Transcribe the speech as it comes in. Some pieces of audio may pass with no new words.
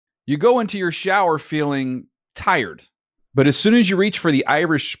You go into your shower feeling tired, but as soon as you reach for the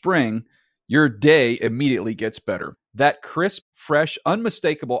Irish Spring, your day immediately gets better. That crisp, fresh,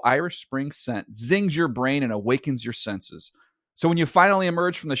 unmistakable Irish Spring scent zings your brain and awakens your senses. So when you finally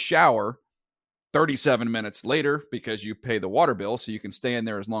emerge from the shower 37 minutes later, because you pay the water bill so you can stay in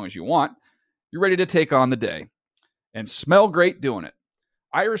there as long as you want, you're ready to take on the day and smell great doing it.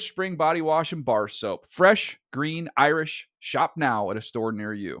 Irish Spring Body Wash and Bar Soap. Fresh, green, Irish. Shop now at a store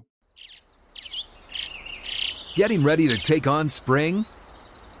near you. Getting ready to take on spring?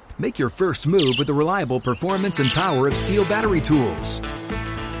 Make your first move with the reliable performance and power of Steel battery tools.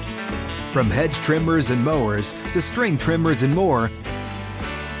 From hedge trimmers and mowers to string trimmers and more,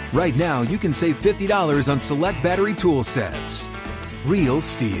 right now you can save $50 on select battery tool sets. Real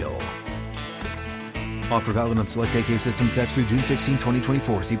Steel. Offer valid on select AK system sets through June 16,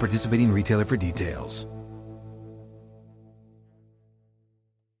 2024. See participating retailer for details.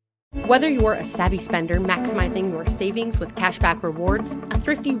 Whether you're a savvy spender maximizing your savings with cashback rewards, a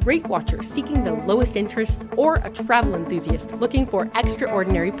thrifty rate watcher seeking the lowest interest, or a travel enthusiast looking for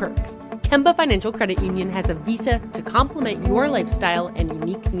extraordinary perks, Kemba Financial Credit Union has a visa to complement your lifestyle and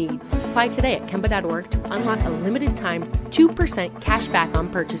unique needs. Apply today at Kemba.org to unlock a limited time 2% cash back on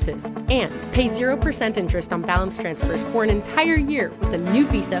purchases and pay 0% interest on balance transfers for an entire year with a new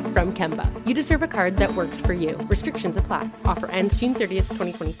visa from Kemba. You deserve a card that works for you. Restrictions apply. Offer ends June 30th,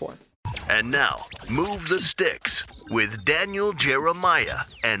 2024. And now, Move the Sticks with Daniel Jeremiah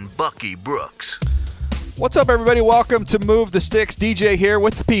and Bucky Brooks. What's up, everybody? Welcome to Move the Sticks. DJ here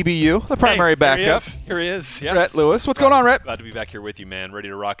with the PBU, the primary backup. Here he is. Yes. Rhett Lewis. What's going on, Rhett? Glad to be back here with you, man. Ready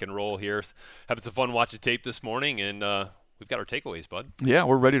to rock and roll here. Having some fun watching tape this morning, and we've got our takeaways, bud. Yeah,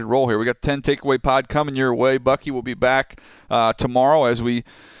 we're ready to roll here. We got 10 takeaway pod coming your way. Bucky will be back tomorrow as we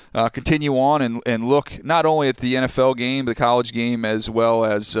continue on and look not only at the NFL game, the college game, as well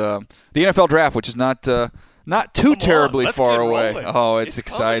as the NFL draft, which is not too terribly far away. Rolling. Oh, it's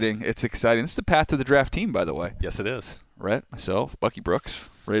exciting. Coming. It's exciting. It's the path to the draft team, by the way. Yes, it is. Rhett, myself, Bucky Brooks,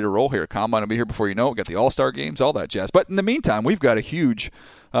 ready to roll here. Combine will be here before you know it. We got the All-Star games, all that jazz. But in the meantime, we've got a huge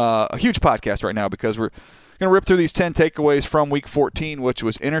podcast right now because we're going to rip through these 10 takeaways from Week 14, which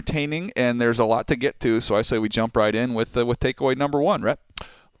was entertaining, and there's a lot to get to. So I say we jump right in with takeaway number one, Rhett.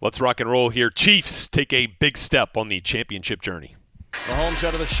 Let's rock and roll here. Chiefs take a big step on the championship journey. Mahomes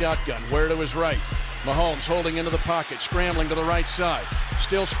out of the shotgun, Ware to his right. Mahomes holding into the pocket, scrambling to the right side.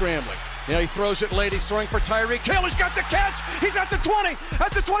 Still scrambling. Now he throws it late. He's throwing for Tyreek Hill. He's got the catch. He's at the 20,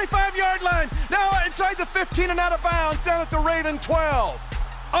 at the 25-yard line. Now inside the 15 and out of bounds, down at the Raven 12.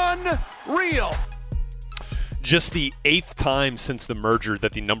 Unreal. Just the 8th time since the merger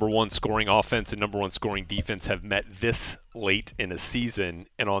that the number one scoring offense and number one scoring defense have met this late in a season.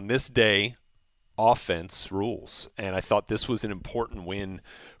 And on this day, offense rules. And I thought this was an important win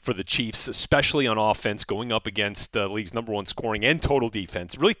for the Chiefs, especially on offense, going up against the league's number one scoring and total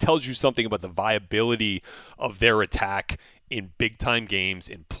defense. It really tells you something about the viability of their attack in big-time games,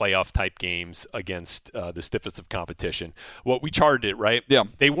 in playoff-type games against the stiffest of competition. Well, we charted it, right? Yeah.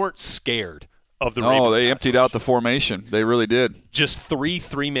 They weren't scared of the Ravens. Oh, they emptied out the formation. They really did. Just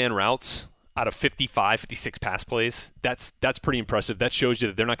three-man routes out of 55, 56 pass plays. That's pretty impressive. That shows you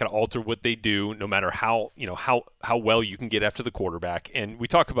that they're not going to alter what they do, no matter how well you can get after the quarterback. And we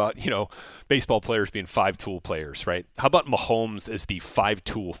talk about, baseball players being 5-tool players, right? How about Mahomes as the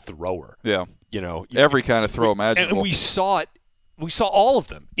 5-tool thrower? Yeah. Every kind of throw imaginable. And we saw it. We saw all of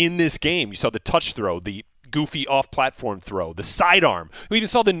them in this game. You saw the touch throw, the goofy off-platform throw, the sidearm. We even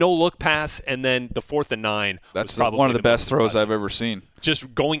saw the no-look pass, and then the 4th and 9. That's one of the best throws I've ever seen.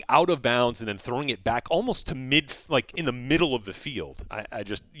 Just going out of bounds and then throwing it back almost to in the middle of the field. I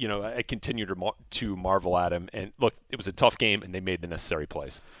just, I continue to marvel at him. And look, it was a tough game, and they made the necessary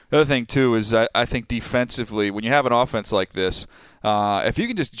plays. The other thing, too, is I think defensively, when you have an offense like this, if you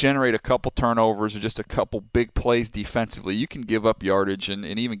can just generate a couple turnovers or just a couple big plays defensively, you can give up yardage and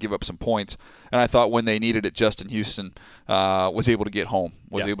even give up some points. And I thought when they needed it, Justin Houston was able to get home,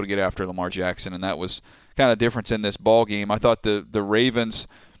 able to get after Lamar Jackson, and that was kind of difference in this ball game. I thought the Ravens,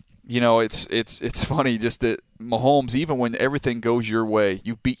 it's funny just that Mahomes, even when everything goes your way,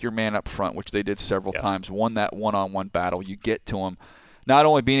 you beat your man up front, which they did several times, won that one-on-one battle. You get to him, not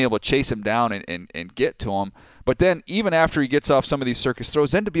only being able to chase him down and get to him, but then even after he gets off some of these circus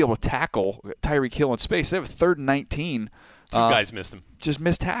throws, then to be able to tackle Tyreek Hill in space. They have a 3rd and 19. Two guys missed him. Just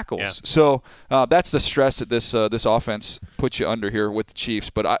missed tackles. Yeah. So that's the stress that this offense puts you under here with the Chiefs.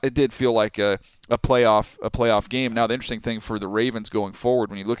 But it did feel like a playoff game. Now the interesting thing for the Ravens going forward,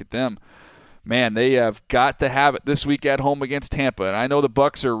 when you look at them, man, they have got to have it this week at home against Tampa. And I know the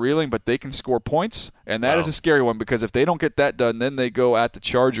Bucs are reeling, but they can score points, and that is a scary one because if they don't get that done, then they go at the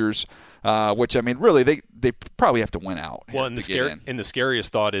Chargers, which, I mean, really, they probably have to win out. Well, and the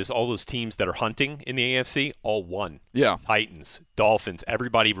scariest thought is all those teams that are hunting in the AFC all won. Yeah. Titans, Dolphins,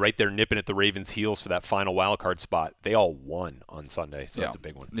 everybody right there nipping at the Ravens' heels for that final wild card spot. They all won on Sunday, so that's a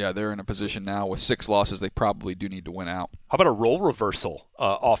big one. Yeah, they're in a position now with 6 losses. They probably do need to win out. How about a role reversal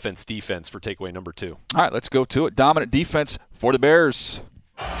offense-defense for takeaway number 2? All right, let's go to it. Dominant defense for the Bears.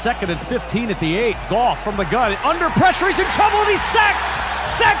 2nd and 15 at the 8. Goff from the gun. Under pressure. He's in trouble and he's sacked.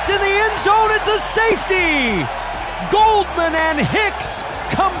 Sacked in the end zone. It's a safety. Goldman and Hicks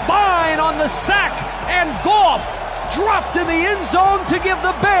combine on the sack. And Goff dropped in the end zone to give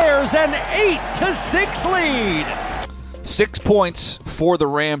the Bears an 8-6 lead. 6 points for the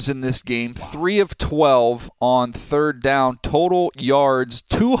Rams in this game. 3 of 12 on third down. Total yards,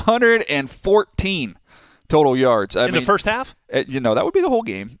 214. Total yards. I mean, the first half? That would be the whole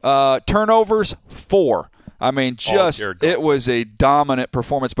game. Turnovers, 4. I mean, it was a dominant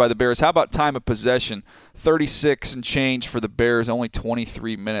performance by the Bears. How about time of possession? 36 and change for the Bears, only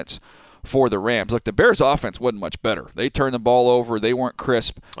 23 minutes for the Rams. Look, the Bears' offense wasn't much better. They turned the ball over. They weren't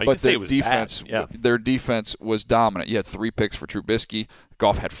crisp, but their defense, their defense was dominant. You had 3 picks for Trubisky.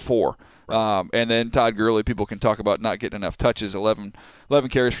 Goff had 4. And then Todd Gurley, people can talk about not getting enough touches, 11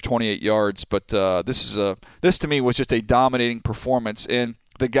 carries for 28 yards. But this to me was just a dominating performance. And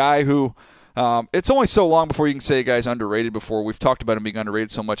the guy who it's only so long before you can say a guy's underrated. Before we've talked about him being underrated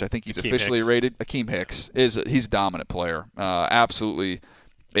so much, I think he's officially rated. Akeem Hicks he's a dominant player, absolutely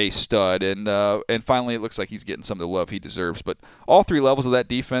a stud. And finally, it looks like he's getting some of the love he deserves. But all 3 levels of that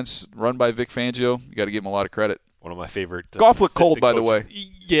defense, run by Vic Fangio, you got to give him a lot of credit. One of my favorite. Goff looked cold, by the way.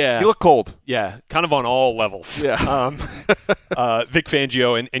 Yeah. He looked cold. Yeah, kind of on all levels. Yeah. Vic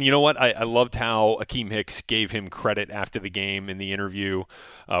Fangio, and you know what? I loved how Akeem Hicks gave him credit after the game in the interview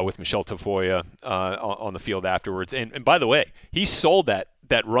with Michelle Tafoya on the field afterwards. And by the way, he sold that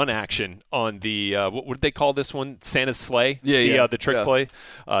run action on the what did they call this one? Santa's sleigh. The trick play.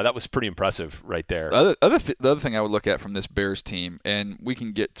 That was pretty impressive right there. The other thing I would look at from this Bears team, and we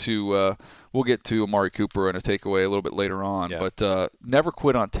can get to we'll get to Amari Cooper and a takeaway a little bit later on, but never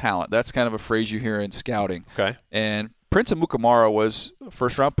quit on talent. That's kind of a phrase you hear in scouting. Okay. And Prince Amukamara was a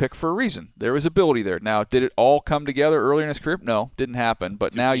first-round pick for a reason. There was ability there. Now, did it all come together earlier in his career? No, didn't happen.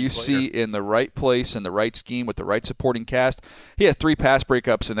 But now you see in the right place, in the right scheme, with the right supporting cast, he has 3 pass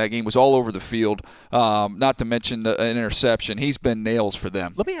breakups in that game. Was all over the field, not to mention an interception. He's been nails for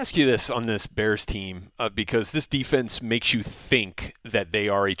them. Let me ask you this on this Bears team, because this defense makes you think that they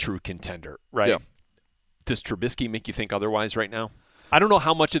are a true contender, right? Yeah. Does Trubisky make you think otherwise right now? I don't know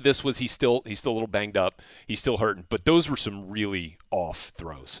how much of this was he's still a little banged up. He's still hurting, but those were some really off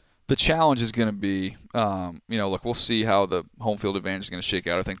throws. The challenge is going to be, look, we'll see how the home field advantage is going to shake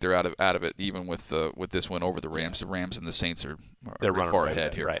out. I think they're out of it, even with this win over the Rams. The Rams and the Saints are far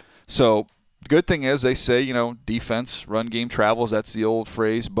ahead here. Right. So good thing is they say, defense, run game travels. That's the old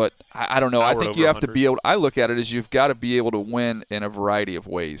phrase. But I don't know. I think you have to be able – I look at it as you've got to be able to win in a variety of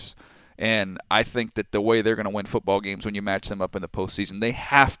ways. And I think that the way they're going to win football games when you match them up in the postseason, they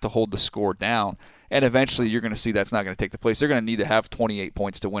have to hold the score down. And eventually you're going to see that's not going to take the place. They're going to need to have 28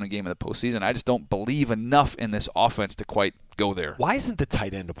 points to win a game in the postseason. I just don't believe enough in this offense to quite go there. Why isn't the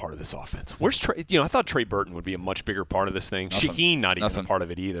tight end a part of this offense? Where's Trey? I thought Trey Burton would be a much bigger part of this thing. Shaheen not even a part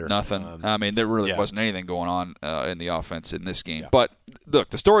of it either. Nothing. There really wasn't anything going on in the offense in this game. Yeah. But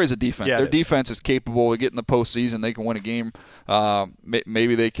look, the story is a defense. Their defense is capable of getting the postseason. They can win a game.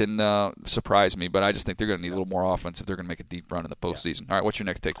 Maybe they can surprise me, but I just think they're going to need a little more offense if they're going to make a deep run in the postseason. All right, what's your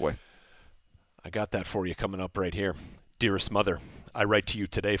next takeaway? I got that for you coming up right here. Dearest Mother, I write to you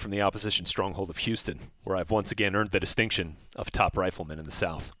today from the opposition stronghold of Houston, where I've once again earned the distinction of top rifleman in the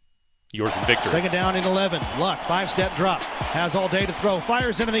South. Yours in victory. 2nd down and 11. Luck, 5-step drop. Has all day to throw.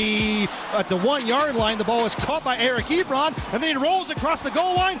 Fires into at the 1-yard line. The ball is caught by Eric Ebron, and then he rolls across the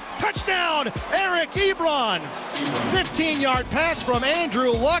goal line. Touchdown, Eric Ebron. 15-yard pass from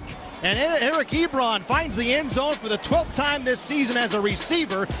Andrew Luck. And Eric Ebron finds the end zone for the 12th time this season as a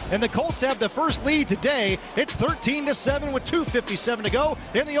receiver. And the Colts have the first lead today. It's 13-7 with 2:57 to go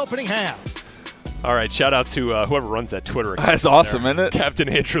in the opening half. All right, shout out to whoever runs that Twitter account. That's awesome, isn't it? Captain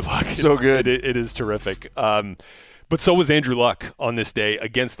Andrew Luck. So good. It is terrific. But so was Andrew Luck on this day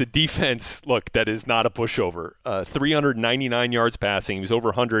against the defense, look, that is not a pushover. 399 yards passing. He was over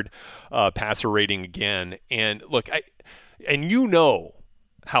 100 passer rating again. And look,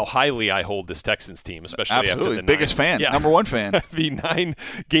 how highly I hold this Texans team, especially Absolutely. After the biggest fan, number one fan. The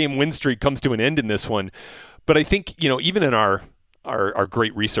 9-game win streak comes to an end in this one. But I think, even in our our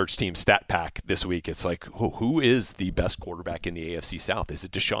great research team, Stat Pack, this week, it's like, who is the best quarterback in the AFC South? Is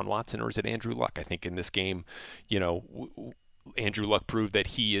it Deshaun Watson or is it Andrew Luck? I think in this game, Andrew Luck proved that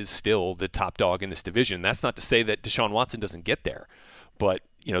he is still the top dog in this division. That's not to say that Deshaun Watson doesn't get there, but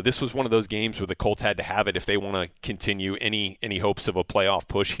this was one of those games where the Colts had to have it if they want to continue any hopes of a playoff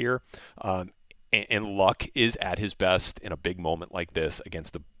push here. And Luck is at his best in a big moment like this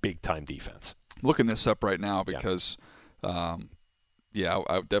against a big-time defense. I'm looking this up right now because, I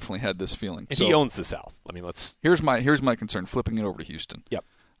definitely had this feeling. And he owns the South. I mean, Here's my concern. Flipping it over to Houston. Yep.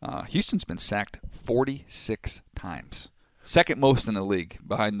 Houston's been sacked 46 times, second most in the league,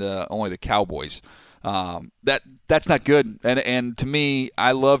 behind only the Cowboys. That's not good. And to me,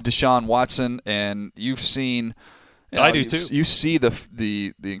 I love Deshaun Watson, and you've seen. I do too. You see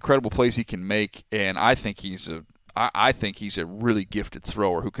the incredible plays he can make, and I think he's a really gifted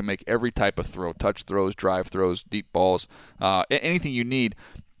thrower who can make every type of throw: touch throws, drive throws, deep balls, anything you need.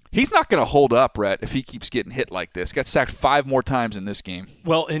 He's not going to hold up, Rhett, if he keeps getting hit like this. Got sacked 5 more times in this game.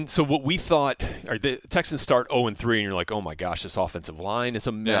 Well, and so what we thought, the Texans start 0-3, and you're like, oh my gosh, this offensive line is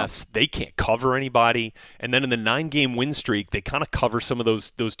a mess. Yeah. They can't cover anybody. And then in the 9-game win streak, they kind of cover some of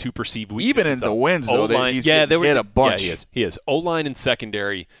those 2 perceived weaknesses. Even in the wins, though, he's hit a bunch. Yeah, he is. O-line and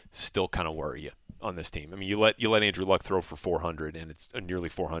secondary still kind of worry you on this team. I mean, you let Andrew Luck throw for 400, and it's nearly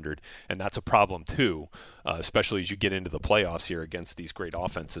 400, and that's a problem too, especially as you get into the playoffs here against these great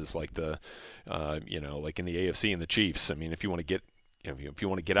offenses like like in the AFC and the Chiefs. I mean, if you want to get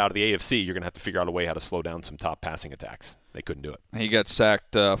out of the AFC, you're going to have to figure out a way how to slow down some top passing attacks. They couldn't do it. He got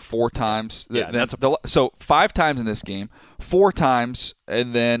sacked 4 times. Yeah, so 5 times in this game, 4 times,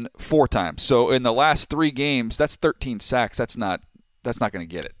 and then 4 times. So in the last 3 games, that's 13 sacks. That's not going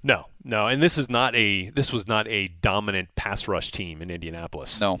to get it. No, and this was not a dominant pass rush team in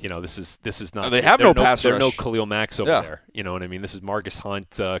Indianapolis. No, this is not. They have no pass rush. There are no Khalil Max over there. You know what I mean? This is Marcus Hunt,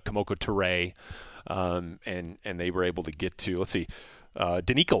 Kamoko Toure, and they were able to get to. Let's see,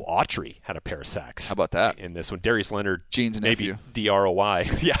 Danico Autry had a pair of sacks. How about that? In this one, Darius Leonard, Gene's maybe nephew. DROY.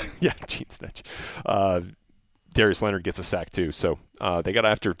 yeah, Gene's nephew. Darius Leonard gets a sack too, so they got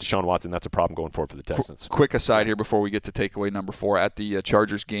after Deshaun Watson. That's a problem going forward for the Texans. Quick aside here before we get to takeaway number 4 at the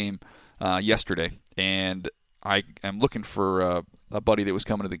Chargers game yesterday, and I am looking for a buddy that was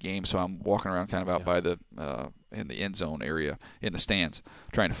coming to the game, so I'm walking around kind of out by the in the end zone area in the stands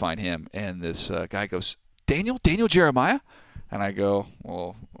trying to find him, and this guy goes, Daniel Jeremiah. And I go,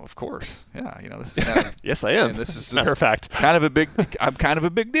 well, of course, yeah. This is kind of, yes, I am. This is matter of fact, I'm kind of a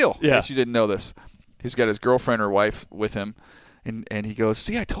big deal. Yeah. In case you didn't know this. He's got his girlfriend or wife with him, and he goes,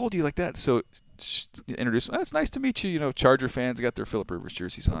 see, I told you like that. So introduce him. It's nice to meet you. Charger fans got their Phillip Rivers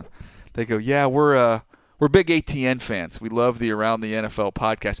jerseys on. They go, yeah, we're big ATN fans. We love the Around the NFL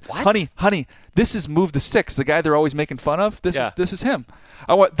podcast. What? Honey, this is Move the Sticks, the guy they're always making fun of. This is him.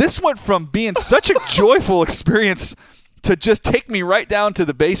 This went from being such a joyful experience to just take me right down to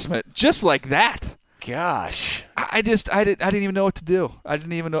the basement, just like that. Gosh, I didn't even know what to do. I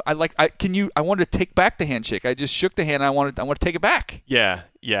didn't even know. I wanted to take back the handshake. I just shook the hand. I want to take it back. Yeah.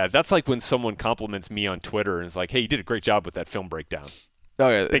 That's like when someone compliments me on Twitter and is like, "Hey, you did a great job with that film breakdown." Oh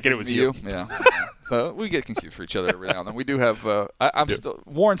yeah, thinking it was you. Yeah. So we get confused for each other every now and then. We do have.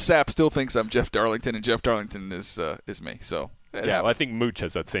 Warren Sapp still thinks I'm Jeff Darlington, and Jeff Darlington is me. So. Well, I think Mooch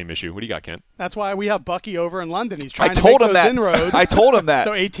has that same issue. What do you got, Kent? That's why we have Bucky over in London. He's trying to make those inroads. I told him that.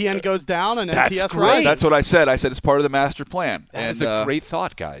 So ATN goes down and That's MTS great. rises. That's what I said. I said it's part of the master plan. That's a great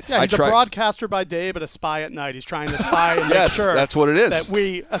thought, guys. Yeah, he's a broadcaster by day, but a spy at night. He's trying to spy and make sure that's what it is. that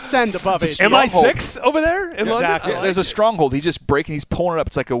we ascend above ATN. MI6 over there in London? Exactly. There's a stronghold. He's just breaking. He's pulling it up.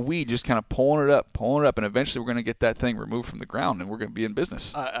 It's like a weed, just kind of pulling it up, and eventually we're going to get that thing removed from the ground, and we're going to be in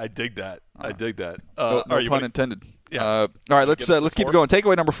business. I dig that. I dig that. No pun intended. Yeah. All right, let's keep it going.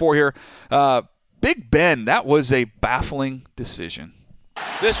 Takeaway number 4 here. Big Ben, that was a baffling decision.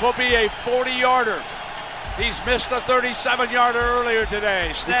 This will be a 40-yarder. He's missed a 37-yarder earlier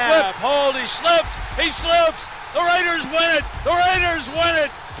today. Snap, hold, he slips. The Raiders win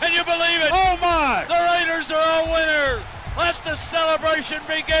it. Can you believe it? Oh, my. The Raiders are a winner. Let the celebration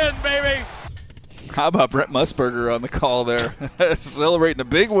begin, baby. How about Brent Musburger on the call there? Celebrating a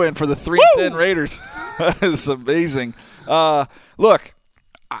big win for the 3-10 Raiders. That is amazing. Look,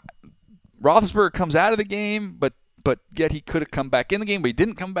 Roethlisberger comes out of the game, but yet he could have come back in the game, but he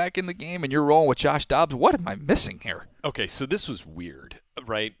didn't come back in the game, and you're rolling with Josh Dobbs. What am I missing here? Okay, so this was weird,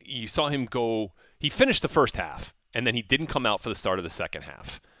 right? You saw him go – he finished the first half, and then he didn't come out for the start of the second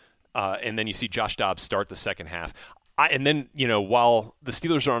half. And then you see Josh Dobbs start the second half. And then, while the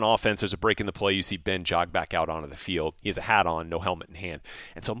Steelers are on offense, there's a break in the play. You see Ben jog back out onto the field. He has a hat on, no helmet in hand.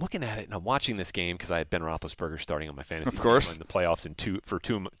 And so I'm looking at it, and I'm watching this game because I had Ben Roethlisberger starting on my fantasy team in the playoffs for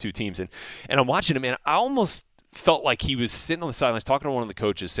two teams. And I'm watching him, and I almost felt like he was sitting on the sidelines talking to one of the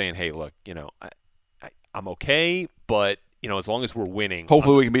coaches saying, hey, look, I'm okay, but, as long as we're winning.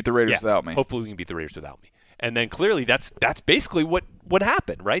 Hopefully we can beat the Raiders without me. Hopefully we can beat the Raiders without me. And then clearly that's basically what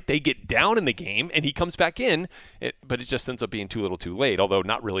happened, right? They get down in the game, and he comes back in, but it just ends up being too little too late, although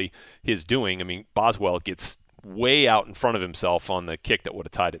not really his doing. I mean, Boswell gets way out in front of himself on the kick that would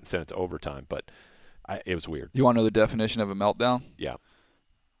have tied it and sent it to overtime, but it was weird. You want to know the definition of a meltdown? Yeah.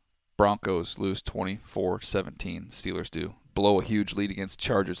 Broncos lose 24-17. Steelers do. Blow a huge lead against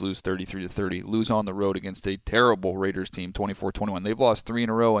Chargers, lose 33-30. Lose on the road against a terrible Raiders team, 24-21. They've lost 3 in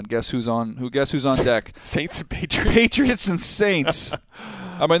a row, and guess who's on deck? Saints and Patriots. Patriots and Saints.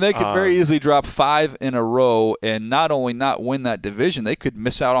 I mean, they could very easily drop 5 in a row and not only not win that division, they could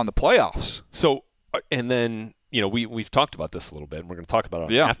miss out on the playoffs. So, and then, we've talked about this a little bit, and we're going to talk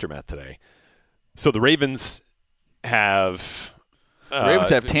about it on Aftermath today. So the Ravens have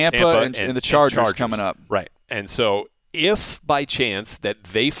Tampa and the Chargers coming up. Right. And so if by chance that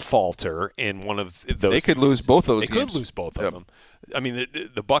they falter in one of those, they could lose both those games. They could lose both of them. I mean,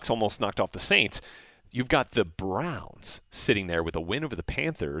 the Bucs almost knocked off the Saints. You've got the Browns sitting there with a win over the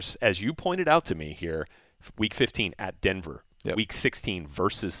Panthers, as you pointed out to me here, Week 15 at Denver, Week 16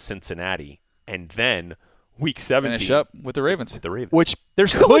 versus Cincinnati, and then Week 17. Finish up with the Ravens. Which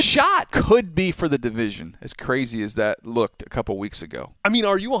there's still a shot. Could be for the division, as crazy as that looked a couple weeks ago. I mean,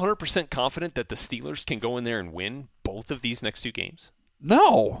 are you 100% confident that the Steelers can go in there and win both of these next 2 games?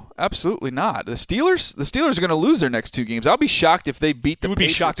 No, absolutely not. The Steelers are going to lose their next 2 games. I'll be shocked if they beat the Patriots. You would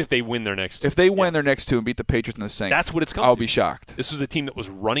be shocked if they win their next 2. If they win their next 2 and beat the Patriots and the Saints. That's what it's come to. I'll be shocked. This was a team that was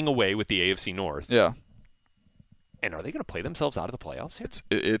running away with the AFC North. Yeah. And are they going to play themselves out of the playoffs here?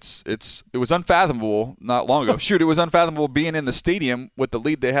 It was unfathomable not long ago. Shoot, it was unfathomable being in the stadium with the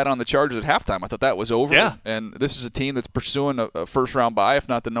lead they had on the Chargers at halftime. I thought that was over. Yeah. And this is a team that's pursuing a first-round bye, if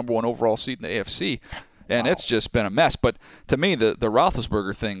not the number 1 overall seed in the AFC. And it's just been a mess. But to me, the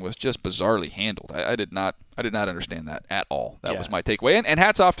Roethlisberger thing was just bizarrely handled. I did not understand that at all. That was my takeaway. And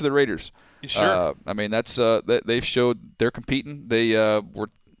hats off to the Raiders. Sure. I mean, they've showed they're competing. They were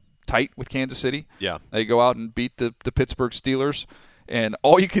tight with Kansas City. Yeah. They go out and beat the Pittsburgh Steelers. And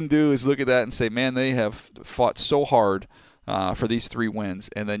all you can do is look at that and say, man, they have fought so hard for these 3 wins.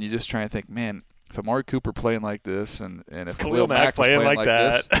 And then you just try and think, man, if Amari Cooper playing like this and if Khalil Mack was playing like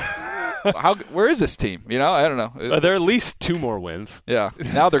that. Where is this team? I don't know. There are at least 2 more wins. Yeah.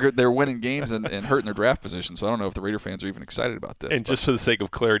 Now they're winning games and hurting their draft position. So I don't know if the Raider fans are even excited about this. And just for the sake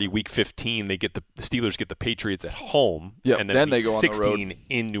of clarity, Week 15, the Steelers get the Patriots at home. Yep. And then they go on the road. 16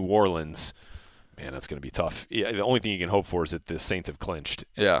 in New Orleans. Man, that's going to be tough. Yeah, the only thing you can hope for is that the Saints have clinched.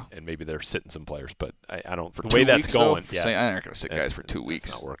 Yeah. And maybe they're sitting some players. But I don't. For the way that's going. I'm not going to sit guys for 2 weeks.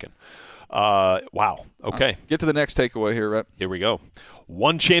 It's not working. Wow. Okay. Get to the next takeaway here, Rhett. Here we go.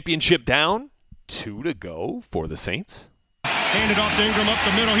 1 championship down. 2 to go for the Saints. Handed off to Ingram up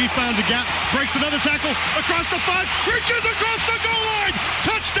the middle. He finds a gap, breaks another tackle across the 5, reaches across the goal line.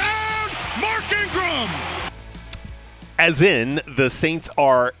 Touchdown, Mark Ingram. As in, the Saints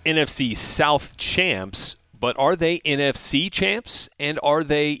are NFC South champs, but are they NFC champs? And are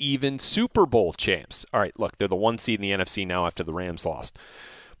they even Super Bowl champs? All right, look, they're the 1 seed in the NFC now after the Rams lost.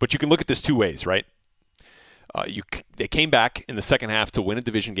 But you can look at this 2 ways, right? They came back in the second half to win a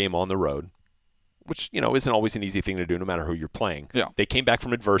division game on the road, which, isn't always an easy thing to do no matter who you're playing. Yeah. They came back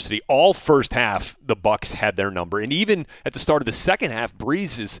from adversity. All first half, the Bucs had their number. And even at the start of the second half,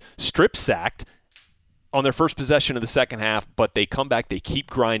 Breeze is strip sacked on their first possession of the second half, but they come back, they keep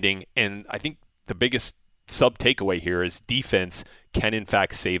grinding, and I think the biggest sub-takeaway here is defense can, in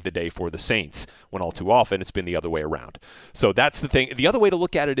fact, save the day for the Saints, when all too often it's been the other way around. So that's the thing. The other way to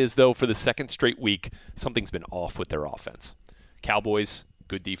look at it is, though, for the second straight week, something's been off with their offense. Cowboys,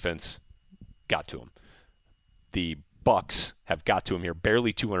 good defense, got to him. The Bucs have got to him here.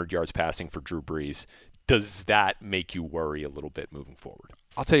 Barely 200 yards passing for Drew Brees. Does that make you worry a little bit moving forward?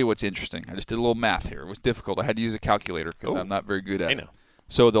 I'll tell you what's interesting. I just did a little math here. It was difficult. I had to use a calculator because I'm not very good at it.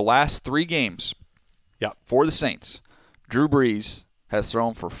 So the last 3 games for the Saints, Drew Brees has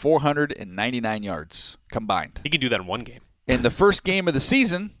thrown for 499 yards combined. He can do that in 1 game. In the first game of the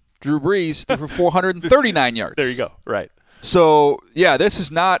season, Drew Brees threw for 439 yards. There you go. Right. So, this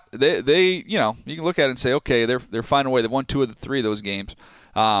is not they you can look at it and say, okay, they're finding a way. They've won 2 of the 3 of those games.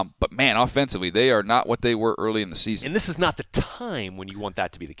 But, man, offensively, they are not what they were early in the season. And this is not the time when you want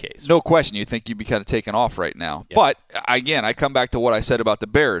that to be the case. No question. You think you'd be kind of taken off right now. Yeah. But, again, I come back to what I said about the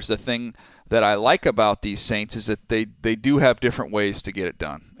Bears. The thing that I like about these Saints is that they do have different ways to get it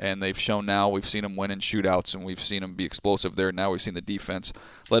done. And they've shown now, we've seen them win in shootouts, and we've seen them be explosive there. Now we've seen the defense,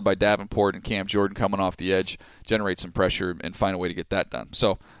 led by Davenport and Cam Jordan, coming off the edge, generate some pressure and find a way to get that done.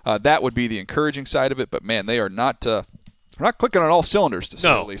 So that would be the encouraging side of it. But, man, they are not clicking on all cylinders, to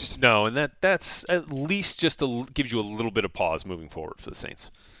say the least. No, and that's at least just gives you a little bit of pause moving forward for the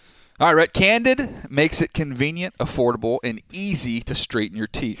Saints. All right, Rhett. Candid makes it convenient, affordable, and easy to straighten your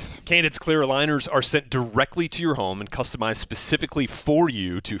teeth. Candid's clear aligners are sent directly to your home and customized specifically for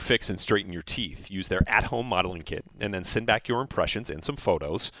you to fix and straighten your teeth. Use their at-home modeling kit and then send back your impressions and some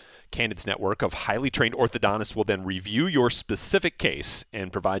photos. Candid's network of highly trained orthodontists will then review your specific case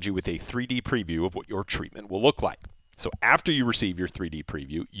and provide you with a 3D preview of what your treatment will look like. So after you receive your 3D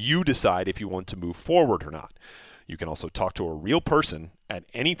preview, you decide if you want to move forward or not. You can also talk to a real person at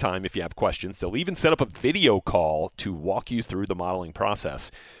any time if you have questions. They'll even set up a video call to walk you through the modeling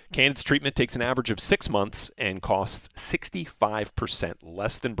process. Candid's treatment takes an average of 6 months and costs 65%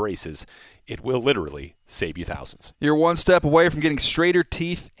 less than braces. It will literally save you thousands. You're one step away from getting straighter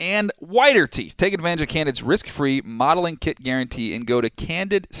teeth and whiter teeth. Take advantage of Candid's risk-free modeling kit guarantee and go to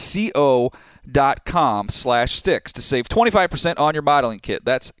candidco.com/sticks to save 25% on your modeling kit.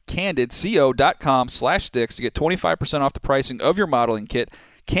 That's candidco.com/sticks to get 25% off the pricing of your modeling kit.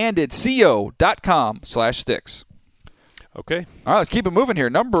 candidco.com/sticks. Okay. All right, let's keep it moving here.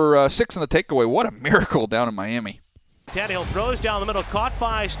 Number 6 in the takeaway. What a miracle down in Miami. Tannehill throws down the middle, caught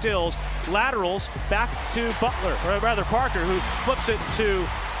by Stills, laterals back to Butler, or rather Parker, who flips it to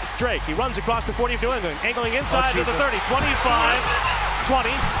Drake. He runs across the 40 of New England, angling inside to the 30, 25,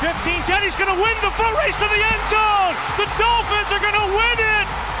 20, 15, 10. He's going to win the foot race to the end zone. The Dolphins are going to win it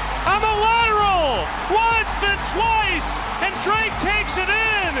on the lateral. Once, then twice, and Drake takes it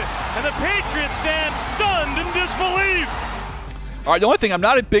in, and the Patriots stand stunned in disbelief. All right, the only thing, I'm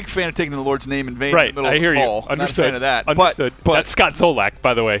not a big fan of taking the Lord's name in vain right, in the middle I hear of the you. call. Understood. I'm not a fan of that. Understood. But that's Scott Zolak,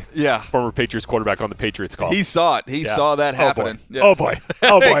 by the way. Yeah. Former Patriots quarterback on the Patriots call. He saw it. He saw that happening. Oh, boy.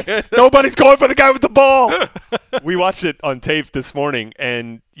 Oh, boy. Nobody's going for the guy with the ball. We watched it on tape this morning,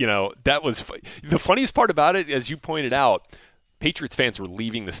 and, that was the funniest part about it, as you pointed out, Patriots fans were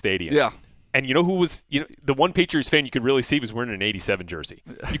leaving the stadium. Yeah. And you know who was the one Patriots fan you could really see was wearing an 87 jersey.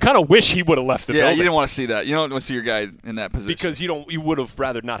 You kind of wish he would have left the building. Yeah, you didn't want to see that. You don't want to see your guy in that position. Because you would have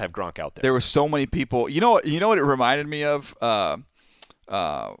rather not have Gronk out there. There were so many people. You know what it reminded me of?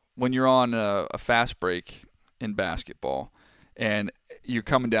 When you're on a fast break in basketball and you're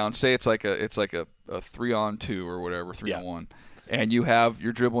coming down, say it's like a 3-on-2 or whatever, 3-on-1, and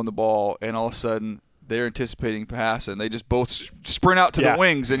you're dribbling the ball, and all of a sudden they're anticipating pass, and they just both sprint out to the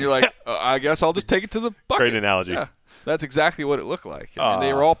wings, and you're like, I guess I'll just take it to the bucket. Great analogy. Yeah, that's exactly what it looked like. I mean,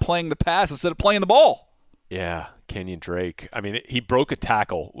 they were all playing the pass instead of playing the ball. Yeah, Kenyon Drake. I mean, he broke a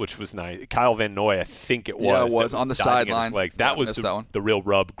tackle, which was nice. Kyle Van Noy, I think it was. Yeah, it was on the sideline. That was the real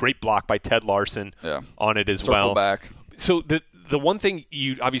rub. Great block by Ted Larson on it as well. Circle back. So the one thing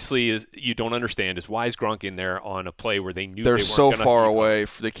you don't understand is why is Gronk in there on a play where they knew they're they weren't so far even away,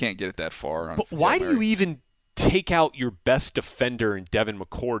 they can't get it that far. But why do you even take out your best defender in Devin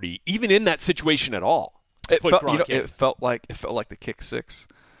McCourty, even in that situation at all? It felt like the kick six.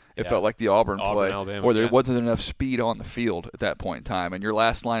 It felt like the Auburn play, Alabama, where there wasn't enough speed on the field at that point in time, and your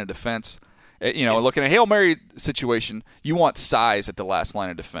last line of defense. Looking at a Hail Mary situation, you want size at the last line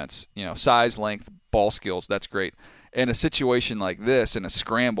of defense. Size, length, ball skills. That's great. In a situation like this, in a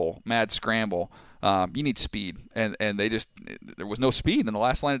mad scramble, you need speed, and there was no speed in the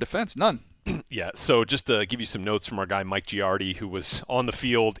last line of defense, none. Yeah, so just to give you some notes from our guy Mike Giardi, who was on the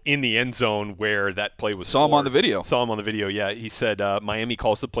field in the end zone where that play was Saw him on the video, yeah. He said Miami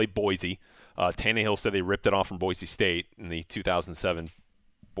calls the play Boise. Tannehill said they ripped it off from Boise State in the 2007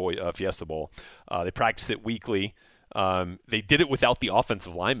 Fiesta Bowl. They practice it weekly. They did it without the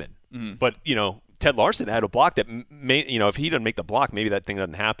offensive lineman. Mm-hmm. But, Ted Larson had a block that if he doesn't make the block, maybe that thing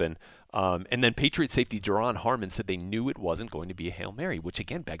doesn't happen. And then Patriot safety Jaron Harmon said they knew it wasn't going to be a Hail Mary, which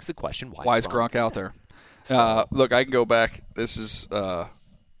again begs the question, why is Gronk out there? Look, I can go back. This is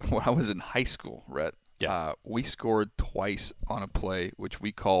when I was in high school, Rhett. Yeah. We scored twice on a play, which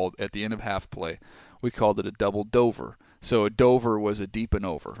we called, at the end of half play, we called it a double dover. So a dover was a deep and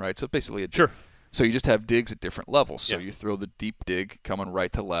over, right? So basically Sure. So you just have digs at different levels. So you throw the deep dig coming right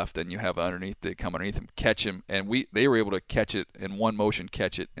to left, and you have an underneath dig coming underneath him, catch him, and they were able to catch it in one motion,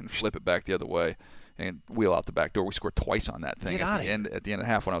 catch it, and flip it back the other way and wheel out the back door. We scored twice on that thing at the end of the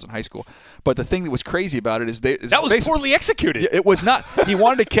half when I was in high school. But the thing that was crazy about it is that was poorly executed. It was not. He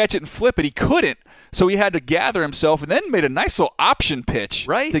wanted to catch it and flip it. He couldn't, so he had to gather himself and then made a nice little option pitch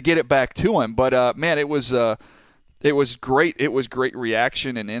to get it back to him. But man, it was great. It was great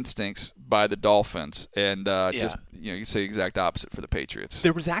reaction and instincts by the Dolphins, and just you can say the exact opposite for the Patriots.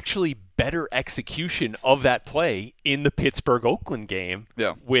 There was actually better execution of that play in the Pittsburgh-Oakland game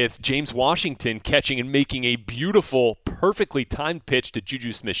with James Washington catching and making a beautiful, perfectly timed pitch to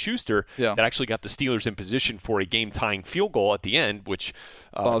Juju Smith-Schuster that actually got the Steelers in position for a game-tying field goal at the end, which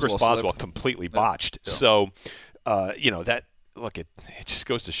Chris Boswell completely botched. Yeah. So, that – look, it just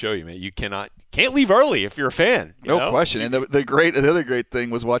goes to show you, man, you can't leave early if you're a fan. No question. And the other great thing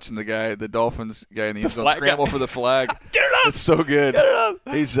was watching the Dolphins guy in the end zone scramble for the flag. Get it up! It's so good. Get it up!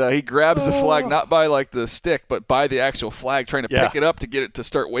 He grabs the flag not by like the stick, but by the actual flag, trying to pick it up to get it to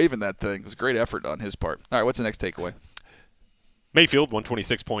start waving that thing. It was a great effort on his part. All right, what's the next takeaway? Mayfield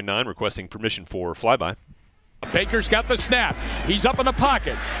 126.9 requesting permission for flyby. Baker's got the snap. He's up in the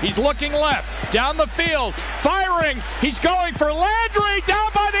pocket. He's looking left. Down the field. Firing. He's going for Landry. Down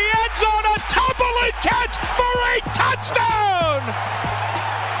by the end zone. A tumbling catch for a touchdown.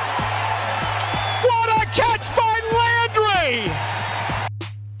 What a catch by Landry.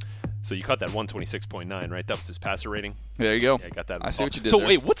 So you caught that 126.9, right? That was his passer rating? There you go. Yeah, I got that. I see what you did So there.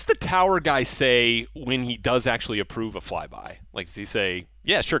 wait, what's the tower guy say when he does actually approve a flyby? Like, does he say,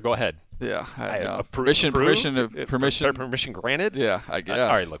 yeah, sure, go ahead? Yeah, permission granted. Yeah, I guess. All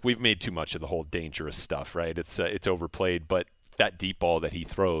right, look, we've made too much of the whole dangerous stuff, right? It's overplayed, but that deep ball that he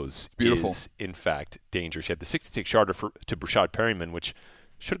throws is in fact dangerous. He had the 66-yarder to Brashad Perryman, which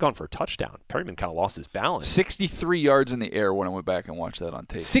should have gone for a touchdown. Perryman kind of lost his balance. 63 yards in the air when I went back and watched that on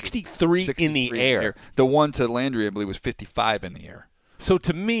tape. 63 in the air. The one to Landry, I believe, was 55 in the air. So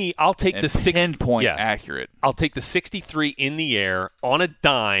to me, I'll take the 10-point accurate. I'll take the 63 in the air on a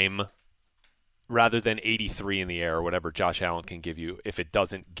dime rather than 83 in the air or whatever Josh Allen can give you if it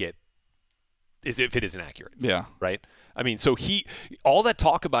isn't accurate. Yeah. Right? I mean, so all that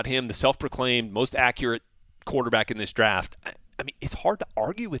talk about him, the self-proclaimed most accurate quarterback in this draft, I mean, it's hard to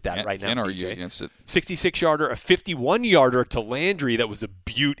argue with that right now. Can't argue against it. 66-yarder, a 51-yarder to Landry that was a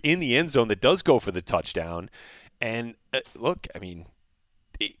beaut in the end zone that does go for the touchdown. And look, I mean,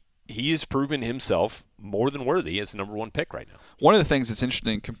 he has proven himself more than worthy as the number one pick right now. One of the things that's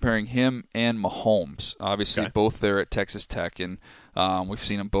interesting comparing him and Mahomes, obviously both there at Texas Tech, and we've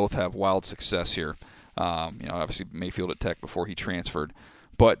seen them both have wild success here. Obviously Mayfield at Tech before he transferred.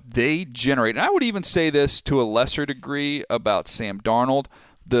 But they generate, and I would even say this to a lesser degree about Sam Darnold,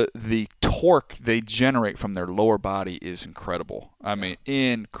 the torque they generate from their lower body is incredible. I mean,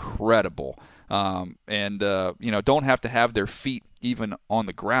 incredible. Don't have to have their feet even on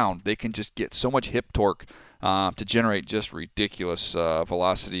the ground. They can just get so much hip torque to generate just ridiculous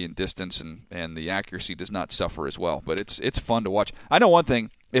velocity and distance, and the accuracy does not suffer as well. But it's fun to watch. I know one thing.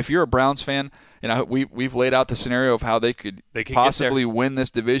 If you're a Browns fan, we've laid out the scenario of how they could possibly win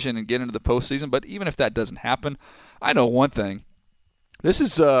this division and get into the postseason. But even if that doesn't happen, I know one thing. This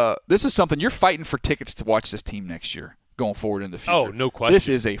is something you're fighting for tickets to watch this team next year going forward in the future. Oh, no question. This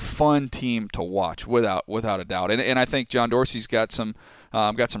is a fun team to watch without a doubt. And I think John Dorsey's got some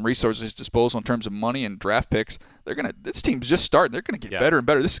resources at his disposal in terms of money and draft picks. This team's just starting. They're going to get better and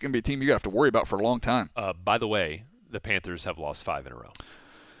better. This is going to be a team you're going to have to worry about for a long time. By the way, the Panthers have lost 5 in a row.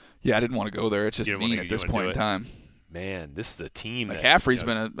 Yeah, I didn't want to go there. It's just mean at this point in time. Man, this is a team. McCaffrey's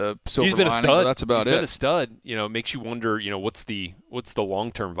been a silver he's been lining, a stud. But that's about he's it. Been a stud. Makes you wonder. What's the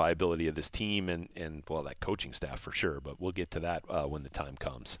long-term viability of this team and that coaching staff for sure. But we'll get to that when the time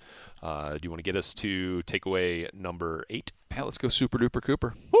comes. Do you want to get us to takeaway number 8? Yeah, let's go Super Duper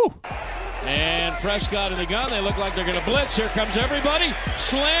Cooper. Woo! And Prescott in the gun. They look like they're going to blitz. Here comes everybody.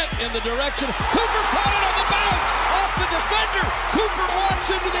 Slant in the direction. Cooper caught it on the bounce. Off the defender. Cooper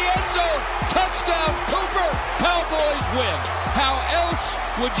walks into the end zone. Touchdown, Cooper. Cowboys win. How else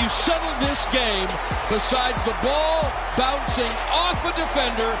would you settle this game besides the ball bouncing off a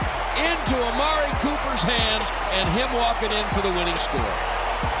defender into Amari Cooper's hands and him walking in for the winning score?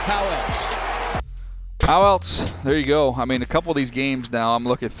 How else? How else? There you go. I mean, a couple of these games now I'm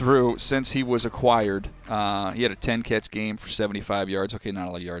looking through since he was acquired. He had a 10-catch game for 75 yards. Okay, not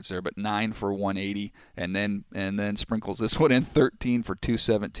a lot of yards there, but 9 for 180, and then sprinkles this one in 13 for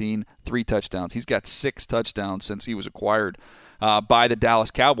 217, 3 touchdowns. He's got 6 touchdowns since he was acquired by the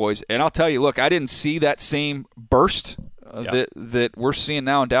Dallas Cowboys. And I'll tell you, look, I didn't see that same burst that we're seeing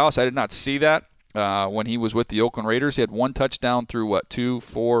now in Dallas. I did not see that when he was with the Oakland Raiders. He had 1 touchdown through 2,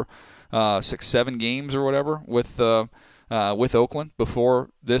 4, 6, 7 games or whatever with Oakland before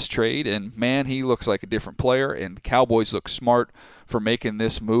this trade, and man, he looks like a different player, and the Cowboys look smart for making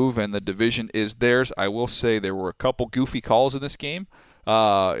this move, and the division is theirs. I will say there were a couple goofy calls in this game,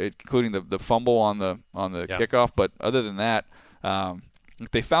 including the fumble on the kickoff, but other than that,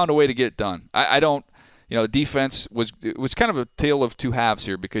 they found a way to get it done. I don't the defense was kind of a tale of two halves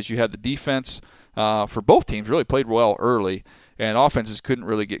here, because you had the defense for both teams really played well early, and offenses couldn't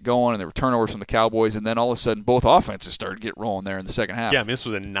really get going, and there were turnovers from the Cowboys, and then all of a sudden both offenses started to get rolling there in the second half. Yeah, I mean, this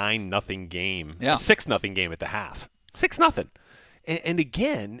was a 9-0 game. Yeah. 6-0 game at the half. 6-0. And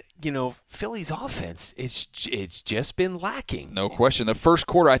again, Philly's offense, it's just been lacking. No question. The first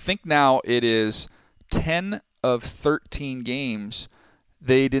quarter, I think now it is 10 of 13 games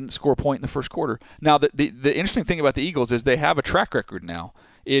they didn't score a point in the first quarter. Now, the interesting thing about the Eagles is they have a track record now.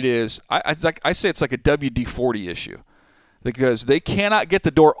 It is, I say it's like a WD-40 issue, because they cannot get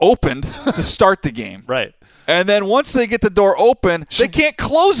the door opened to start the game. Right. And then once they get the door open, they can't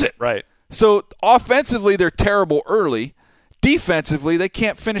close it. Right. So offensively, they're terrible early. Defensively, they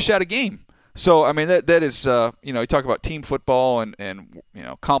can't finish out a game. So, I mean, that is, you talk about team football and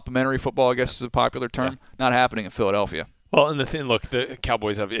complementary football, I guess is a popular term, not happening in Philadelphia. Well, and the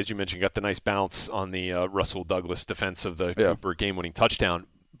Cowboys have, as you mentioned, got the nice bounce on the Russell Douglas defense of the Cooper game-winning touchdown.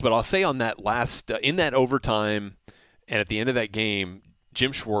 But I'll say on that last, in that overtime and at the end of that game,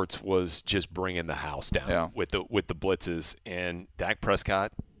 Jim Schwartz was just bringing the house down with the blitzes, and Dak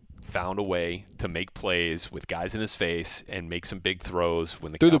Prescott found a way to make plays with guys in his face and make some big throws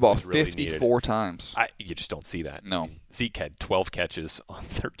when the threw the ball really 54 times. You just don't see that. No. Zeke had 12 catches on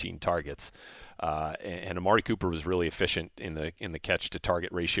 13 targets, and Amari Cooper was really efficient in the catch to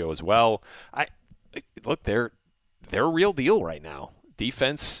target ratio as well. Look, they're a real deal right now.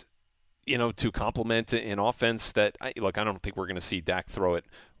 Defense, to complement an offense that I don't think we're going to see Dak throw it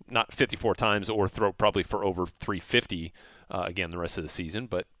not 54 times or throw probably for over 350 again the rest of the season,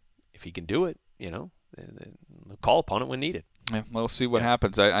 but if he can do it, call upon it when needed. Yeah, we'll see what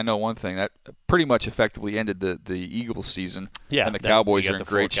happens. I know one thing. That pretty much effectively ended the Eagles season. Yeah, and the Cowboys are in the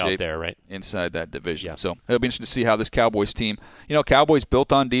great shape there, right? Inside that division. Yeah. So it'll be interesting to see how this Cowboys team, Cowboys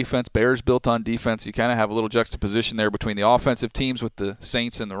built on defense, Bears built on defense. You kind of have a little juxtaposition there between the offensive teams with the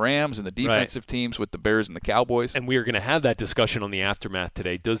Saints and the Rams and the defensive teams with the Bears and the Cowboys. And we are going to have that discussion on the Aftermath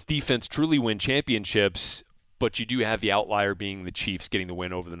today. Does defense truly win championships? But you do have the outlier being the Chiefs getting the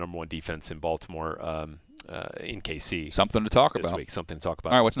win over the number one defense in Baltimore in KC. Something to talk this about. Week. Something to talk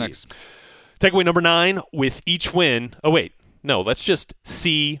about. All right, what's next? Takeaway number 9, with each win. Oh, wait. No, let's just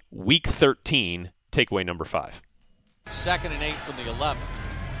see Week 13, takeaway number 5. 2nd and 8 from the 11.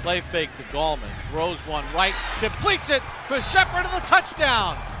 Play fake to Gallman. Throws one right. Completes it for Shepard to the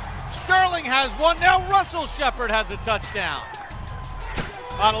touchdown. Sterling has one. Now Russell Shepard has a touchdown.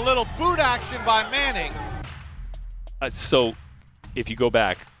 On a little boot action by Manning. So if you go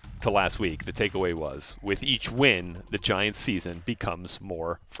back to last week, the takeaway was, with each win, the Giants' season becomes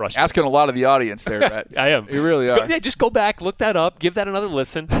more frustrating. Asking a lot of the audience there, Matt. I am. You really are. Just go back, look that up, give that another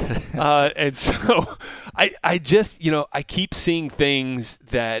listen. And so I just, I keep seeing things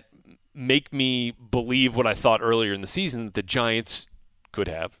that make me believe what I thought earlier in the season, that the Giants could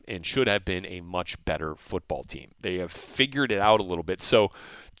have and should have been a much better football team. They have figured it out a little bit. So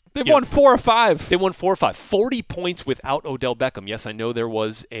They've won 4 or 5. They won 4 or 5. 40 points without Odell Beckham. Yes, I know there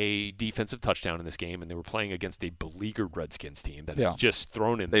was a defensive touchdown in this game, and they were playing against a beleaguered Redskins team that is just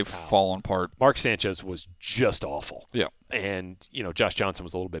thrown in. They've fallen apart. Mark Sanchez was just awful. Yeah. And, Josh Johnson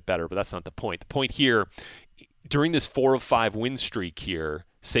was a little bit better, but that's not the point. The point here, during this 4 of 5 win streak here,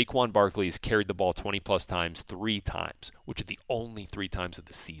 Saquon Barkley has carried the ball 20-plus times 3 times, which are the only 3 times of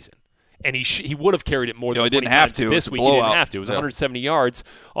the season. And he would have carried it more than 20 times this week. He didn't have to. It was 170 yards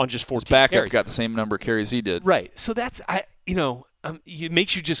on just 14 His backup carries. got the same number of carries he did. Right. So that's it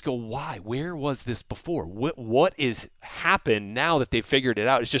makes you just go, why? Where was this before? What is happened now that they've figured it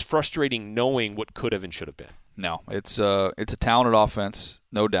out? It's just frustrating knowing what could have and should have been. No, it's a talented offense,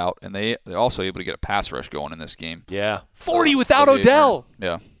 no doubt, and they're also able to get a pass rush going in this game. Yeah, 40 without Odell.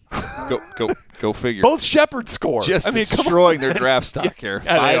 Yeah. Go figure. Both Shepard score. Just destroying their draft stock here.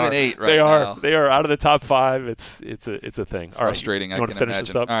 5 and 8 right now. They are out of the top 5. It's a thing. Frustrating. All right, I can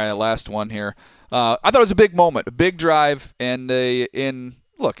imagine. All right, last one here. I thought it was a big moment, a big drive, and in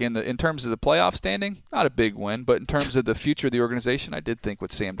terms of the playoff standing, not a big win, but in terms of the future of the organization, I did think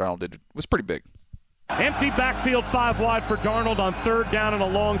what Sam Darnold did was pretty big. Empty backfield 5 wide for Darnold on 3rd down and a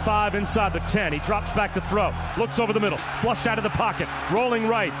long 5 inside the 10. He drops back to throw. Looks over the middle. Flushed out of the pocket. Rolling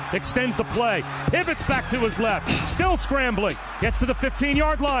right. Extends the play. Pivots back to his left. Still scrambling. Gets to the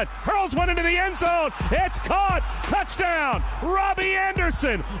 15-yard line. Hurls one into the end zone. It's caught. Touchdown. Robbie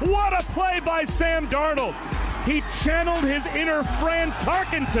Anderson. What a play by Sam Darnold. He channeled his inner Fran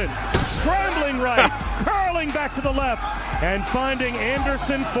Tarkenton. Scrambling right. Curling back to the left. And finding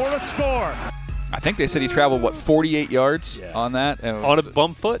Anderson for a score. I think they said he traveled, 48 yards on that? On a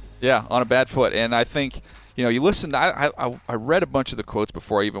bum foot? Yeah, on a bad foot. And I think, you listen. I read a bunch of the quotes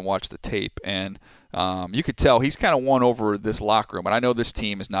before I even watched the tape, and you could tell he's kind of won over this locker room. And I know this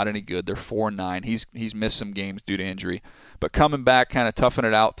team is not any good. They're 4-9. He's missed some games due to injury, but coming back, kind of toughing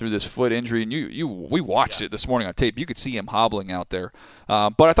it out through this foot injury. And we watched it this morning on tape. You could see him hobbling out there.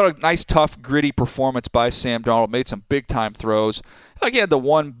 But I thought a nice, tough, gritty performance by Sam Darnold. Made some big time throws. Like he had the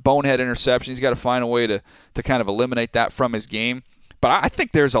one bonehead interception. He's got to find a way to kind of eliminate that from his game. But I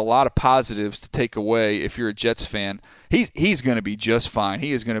think there's a lot of positives to take away if you're a Jets fan. He's going to be just fine.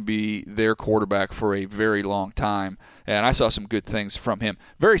 He is going to be their quarterback for a very long time. And I saw some good things from him.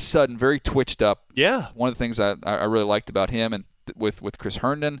 Very sudden, very twitched up. Yeah. One of the things I really liked about him and with Chris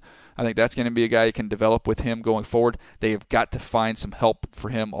Herndon, I think that's going to be a guy you can develop with him going forward. They have got to find some help for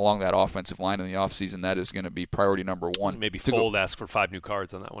him along that offensive line in the offseason. That is going to be priority number one. Maybe Fold ask for 5 new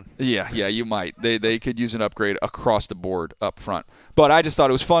cards on that one. Yeah, you might. They could use an upgrade across the board up front. But I just thought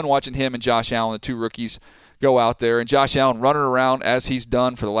it was fun watching him and Josh Allen, the two rookies, go out there. And Josh Allen running around as he's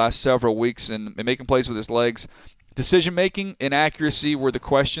done for the last several weeks and making plays with his legs. Decision-making and accuracy were the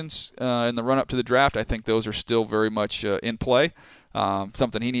questions in the run-up to the draft. I think those are still very much in play.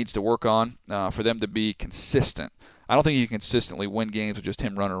 Something he needs to work on for them to be consistent. I don't think he can consistently win games with just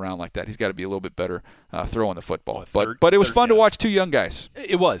him running around like that. He's got to be a little bit better throwing the football. But it was fun to watch two young guys.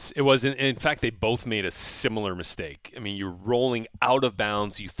 It was. In fact, they both made a similar mistake. I mean, you're rolling out of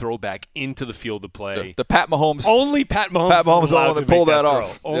bounds. You throw back into the field to play. The Pat Mahomes. Only Pat Mahomes is the one that pulled that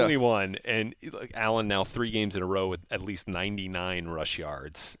off. Only one. And Allen now 3 games in a row with at least 99 rush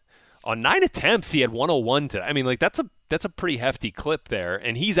yards. On 9 attempts, he had 101 today. I mean, that's a pretty hefty clip there,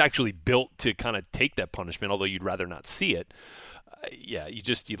 and he's actually built to kind of take that punishment, although you'd rather not see it.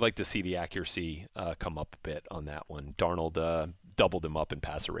 You'd like to see the accuracy come up a bit on that one. Darnold doubled him up in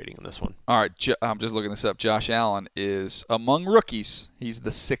passer rating in this one. All right, I'm just looking this up. Josh Allen is, among rookies, he's the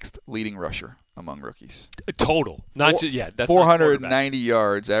 6th leading rusher among rookies. Total. That's 490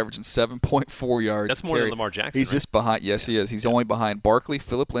 yards, averaging 7.4 yards. That's more than Lamar Jackson, He's right? just behind. Yes, he is. He's only behind Barkley,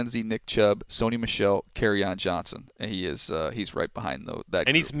 Phillip Lindsay, Nick Chubb, Sony Michel, Kerryon Johnson. And he's right behind that And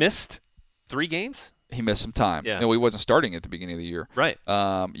group. He's missed 3 games? He missed some time. Yeah. And he wasn't starting at the beginning of the year. Right.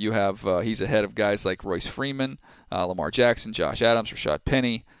 You have he's ahead of guys like Royce Freeman, Lamar Jackson, Josh Adams, Rashad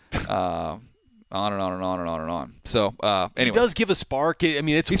Penny, on and on and on and on and on. So anyway, he does give a spark. I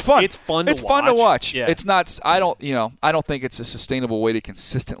mean, he's fun. It's fun. It's fun to watch. Yeah. It's not. I don't think it's a sustainable way to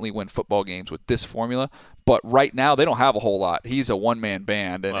consistently win football games with this formula. But right now, they don't have a whole lot. He's a one-man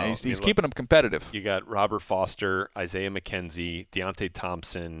band, and he's keeping them competitive. You got Robert Foster, Isaiah McKenzie, Deontay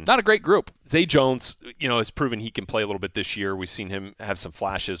Thompson. Not a great group. Zay Jones, has proven he can play a little bit this year. We've seen him have some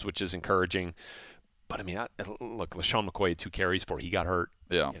flashes, which is encouraging. But I mean, look, LaShawn McCoy had 2 carries before he got hurt.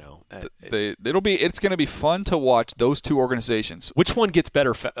 Yeah, it's going to be fun to watch those two organizations. Which one gets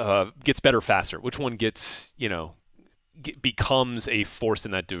better faster? Which one gets becomes a force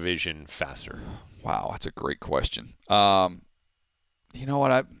in that division faster? Wow, that's a great question. You know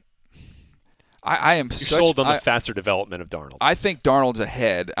what? I am sold on the faster development of Darnold. I think Darnold's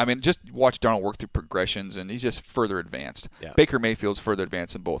ahead. I mean, just watch Darnold work through progressions, and he's just further advanced. Yeah. Baker Mayfield's further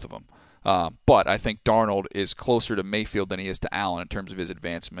advanced than both of them. But I think Darnold is closer to Mayfield than he is to Allen in terms of his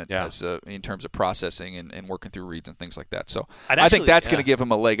advancement, in terms of processing and working through reads and things like that. So I think that's going to give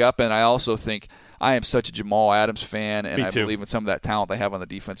him a leg up. And I also think I am such a Jamal Adams fan, and I believe in some of that talent they have on the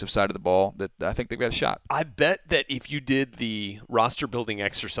defensive side of the ball that I think they've got a shot. I bet that if you did the roster building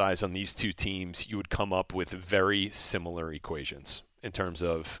exercise on these two teams, you would come up with very similar equations in terms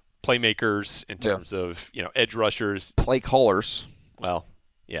of playmakers, in terms of edge rushers, play callers. Well.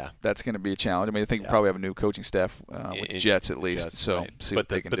 Yeah, that's going to be a challenge. I mean, I think we probably have a new coaching staff with the Jets at least, Jets, so right. see what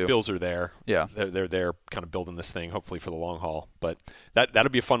they can do. But the Bills are there. Yeah, they're there, kind of building this thing, hopefully for the long haul. But that'll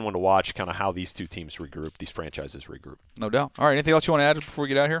be a fun one to watch, kind of how these two teams regroup, these franchises regroup. No doubt. All right, anything else you want to add before we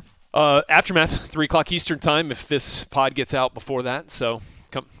get out of here? Aftermath, 3:00 Eastern time. If this pod gets out before that, so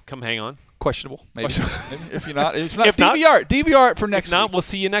come hang on. Questionable, maybe. If you're not, DVR it for next week. If not, we'll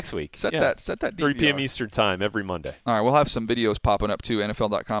see you next week. Set that DVR. 3 p.m. Eastern time every Monday. All right, we'll have some videos popping up too.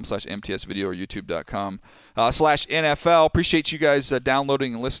 NFL.com/MTSvideo or YouTube.com/NFL. Appreciate you guys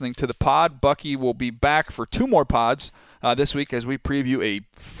downloading and listening to the pod. Bucky will be back for 2 more pods this week as we preview a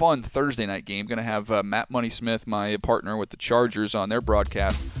fun Thursday night game. Going to have Matt Money Smith, my partner with the Chargers, on their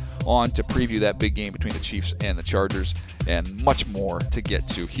broadcast on to preview that big game between the Chiefs and the Chargers, and much more to get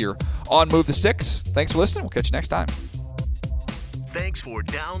to here on Move the Sticks. Thanks for listening. We'll catch you next time. Thanks for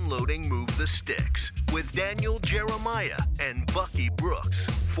downloading Move the Sticks with Daniel Jeremiah and Bucky Brooks.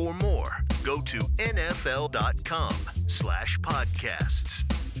 For more, go to NFL.com/podcasts.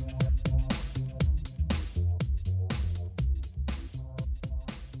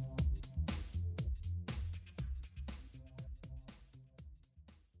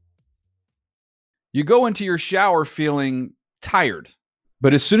 You go into your shower feeling tired,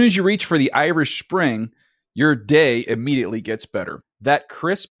 but as soon as you reach for the Irish Spring, your day immediately gets better. That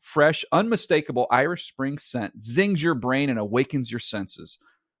crisp, fresh, unmistakable Irish Spring scent zings your brain and awakens your senses.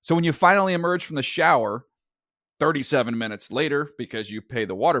 So when you finally emerge from the shower 37 minutes later, because you pay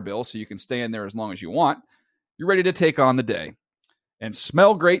the water bill so you can stay in there as long as you want, you're ready to take on the day and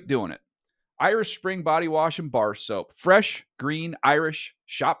smell great doing it. Irish Spring Body Wash and Bar Soap. Fresh, green, Irish.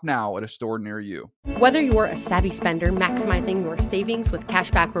 Shop now at a store near you. Whether you're a savvy spender maximizing your savings with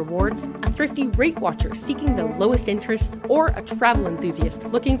cashback rewards, a thrifty rate watcher seeking the lowest interest, or a travel enthusiast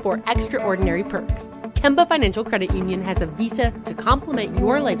looking for extraordinary perks, Kemba Financial Credit Union has a visa to complement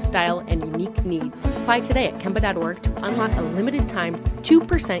your lifestyle and unique needs. Apply today at Kemba.org to unlock a limited time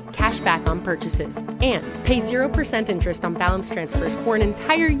 2% cash back on purchases and pay 0% interest on balance transfers for an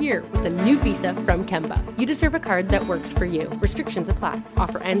entire year with a new visa from Kemba. You deserve a card that works for you. Restrictions apply.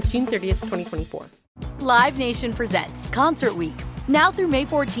 Offer ends June 30th, 2024. Live Nation presents Concert Week. Now through May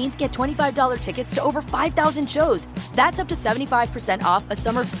 14th, get $25 tickets to over 5,000 shows. That's up to 75% off a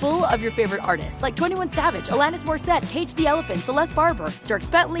summer full of your favorite artists like 21 Savage, Alanis Morissette, Cage the Elephant, Celeste Barber, Dierks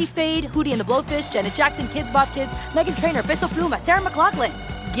Bentley, Fade, Hootie and the Blowfish, Janet Jackson, Kids Bop Kids, Meghan Trainor, Peso Pluma, Sarah McLachlan.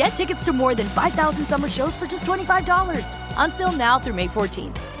 Get tickets to more than 5,000 summer shows for just $25. Until now through May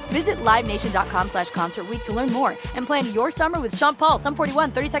 14th. Visit LiveNation.com/Concert Week to learn more and plan your summer with Sean Paul, Sum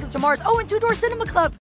 41, 30 Seconds to Mars, and Two Door Cinema Club.